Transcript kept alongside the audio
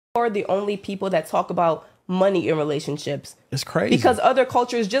are the only people that talk about money in relationships. It's crazy. Because other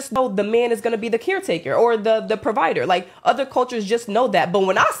cultures just know the man is going to be the caretaker or the provider. Like, other cultures just know that. But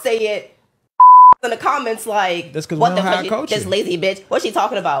when I say it in the comments, like, what the fuck, this lazy bitch, what's she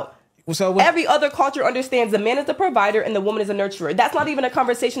talking about? So every other culture understands the man is the provider and the woman is a nurturer. That's not even a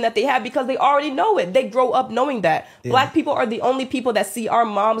conversation that they have because they already know it. They grow up knowing that. Yeah. Black people are the only people that see our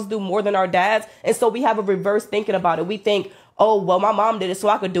moms do more than our dads. And so we have a reverse thinking about it. We think, oh, well, my mom did it so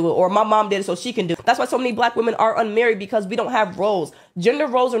I could do it. Or my mom did it so she can do it. That's why so many black women are unmarried, because we don't have roles. Gender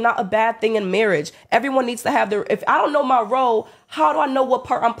roles are not a bad thing in marriage. Everyone needs to have their... If I don't know my role, how do I know what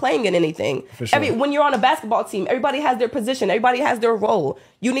part I'm playing in anything? For sure. When you're on a basketball team, everybody has their position. Everybody has their role.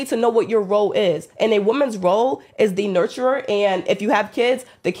 You need to know what your role is. And a woman's role is the nurturer. And if you have kids,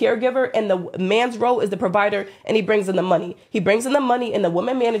 the caregiver. And the man's role is the provider. And he brings in the money. He brings in the money and the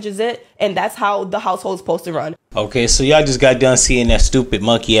woman manages it. And that's how the household's supposed to run. Okay, so y'all just got done seeing that stupid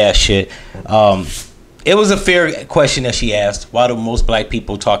monkey ass shit. It was a fair question that she asked. Why do most black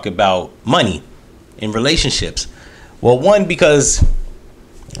people talk about money in relationships? Well, one, because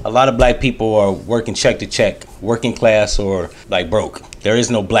a lot of black people are working check to check, working class or like broke. There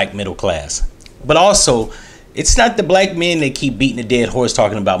is no black middle class. But also, it's not the black men that keep beating a dead horse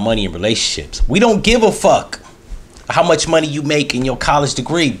talking about money in relationships. We don't give a fuck how much money you make in your college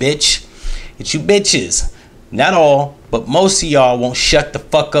degree, bitch. It's you bitches. Not all, but most of y'all won't shut the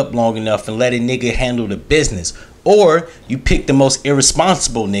fuck up long enough and let a nigga handle the business. Or you pick the most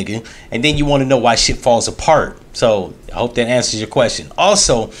irresponsible nigga and then you want to know why shit falls apart. So I hope that answers your question.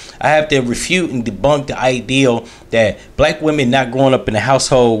 Also, I have to refute and debunk the ideal that black women not growing up in a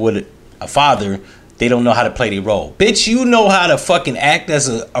household with a father, they don't know how to play their role. Bitch, you know how to fucking act as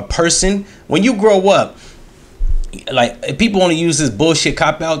a person. When you grow up, like, people want to use this bullshit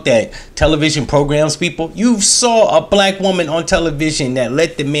cop out that television programs people. You saw a black woman on television that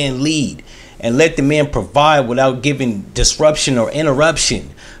let the man lead and let the man provide without giving disruption or interruption.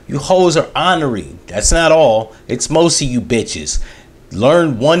 You hoes are honoring. That's not all. It's most of you bitches.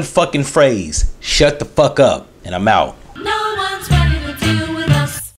 Learn one fucking phrase. Shut the fuck up. And I'm out. No.